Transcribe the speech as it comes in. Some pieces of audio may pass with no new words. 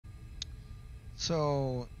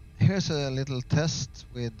So here's a little test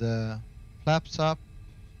with flaps up,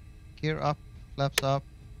 gear up, flaps up,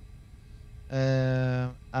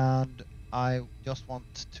 and I just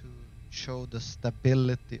want to show the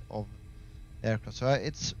stability of the aircraft. So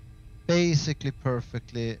it's basically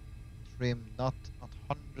perfectly trimmed, not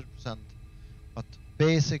 100%, but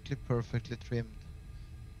basically perfectly trimmed.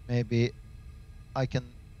 Maybe I can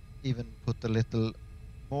even put a little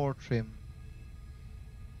more trim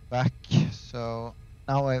back. So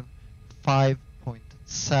now I have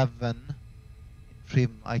 5.7 in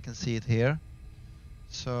trim. I can see it here.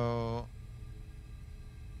 So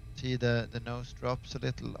see the nose drops a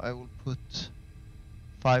little. I will put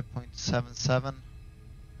 5.77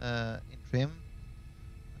 in trim.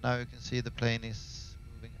 Now you can see the plane is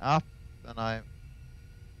moving up, and I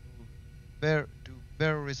do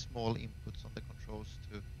very small inputs on the controls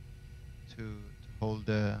to hold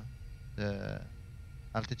the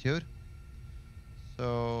altitude.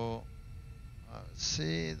 So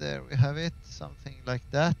see, there we have it, something like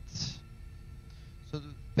that. So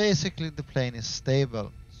basically the plane is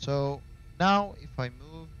stable. So now if I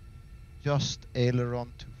move just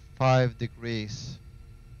aileron to 5 degrees,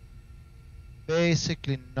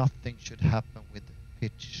 basically nothing should happen with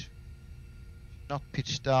pitch. Not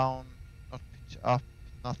pitch down, not pitch up,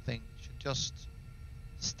 nothing. Should just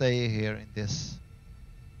stay here in this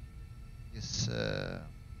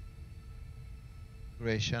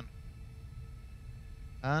configuration,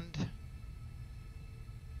 and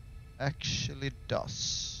actually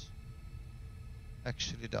does. So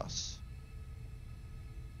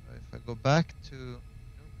if I go back to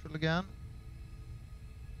neutral again,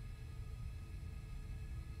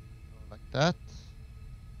 like that,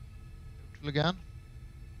 neutral again,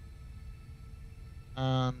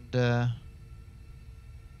 and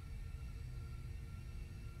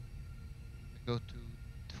go to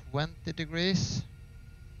 20 degrees.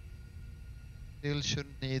 Still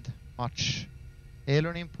shouldn't need much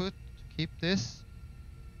aileron input to keep this,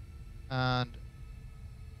 and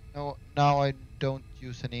now I don't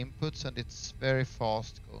use any inputs, and it's very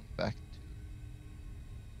fast going back to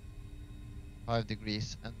 5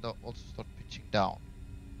 degrees, and also start pitching down.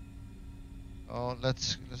 So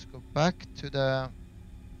let's go back to the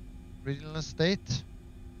original state.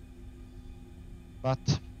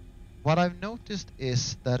 But what I've noticed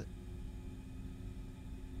is that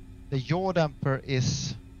the yaw damper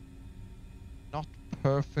is not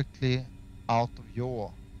perfectly out of yaw.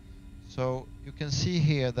 So you can see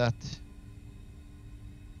here that the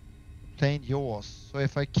plane yaws. So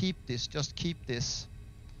if I keep this, just keep this,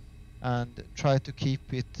 and try to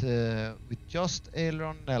keep it with just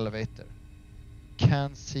aileron and elevator, you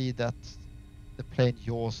can see that the plane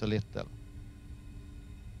yaws a little.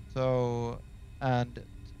 So, and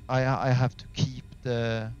I have to keep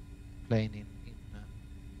the plane in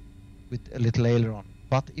with a little aileron.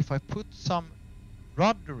 But if I put some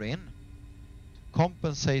rudder in to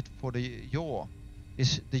compensate for the yaw,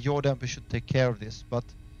 the yaw damper should take care of this. But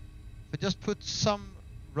if I just put some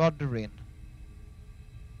rudder in,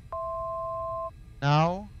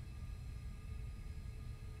 now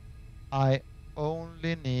I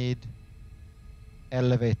only need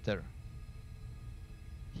elevator,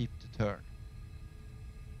 keep the turn.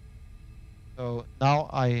 So now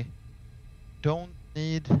I don't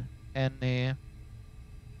need any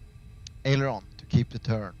aileron to keep the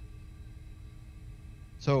turn.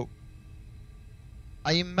 So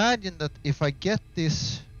I imagine that if I get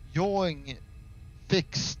this yawing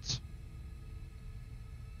fixed,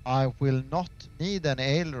 I will not need an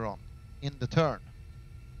aileron in the turn.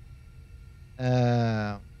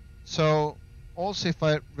 So also if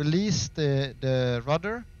I release the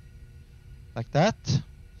rudder like that,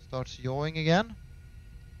 starts yawing again,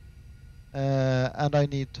 and I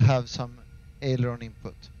need to have some aileron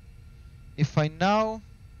input. If I now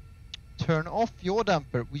turn off yaw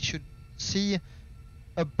damper, we should see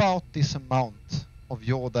about this amount of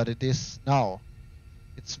yaw that it is now.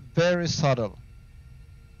 It's very subtle.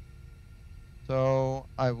 So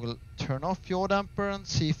I will turn off yaw damper and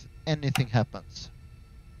see if anything happens.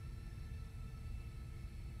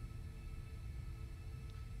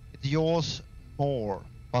 It yaws more,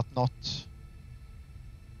 but not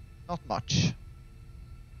much.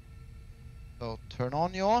 So turn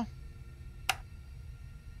on yaw.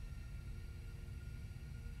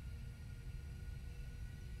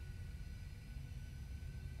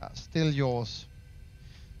 Still yaws.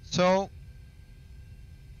 So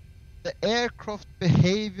the aircraft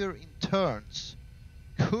behavior in turns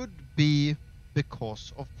could be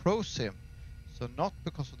because of ProSim. So not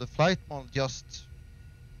because of the flight model, just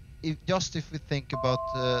if we think about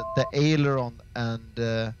the aileron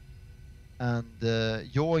and and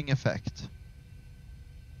yawing effect.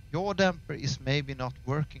 Yaw damper is maybe not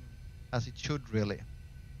working as it should really.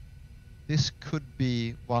 This could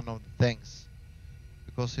be one of the things,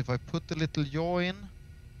 because if I put a little yaw in,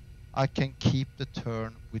 I can keep the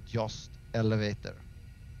turn with just elevator.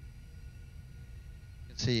 You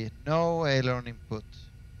can see no aileron input,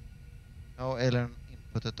 no aileron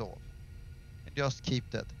input at all, and just keep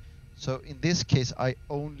that. So in this case I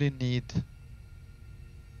only need to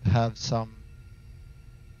have some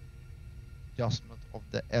adjustment of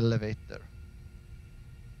the elevator.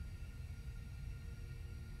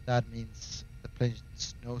 That means the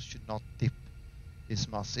plane's nose should not dip this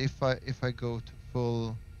much. If I go to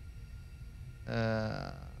full,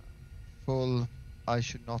 I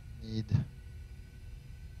should not need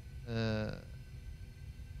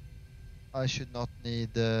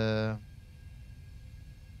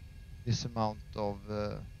this amount of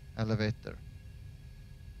elevator.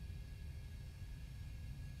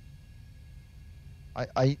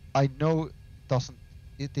 I know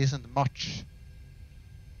it isn't much,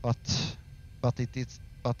 but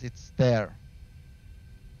it's there.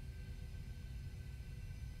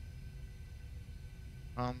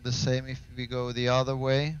 And the same if we go the other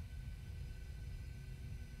way.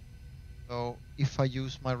 So if I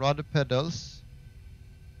use my rudder pedals,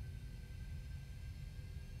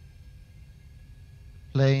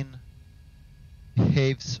 the plane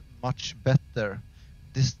behaves much better.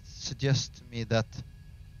 This suggests to me that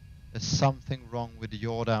there's something wrong with the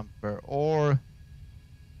yaw damper, or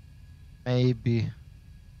maybe the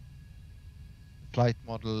flight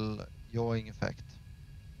model yawing effect.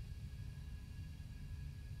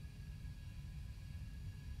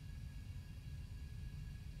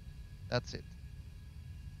 That's it.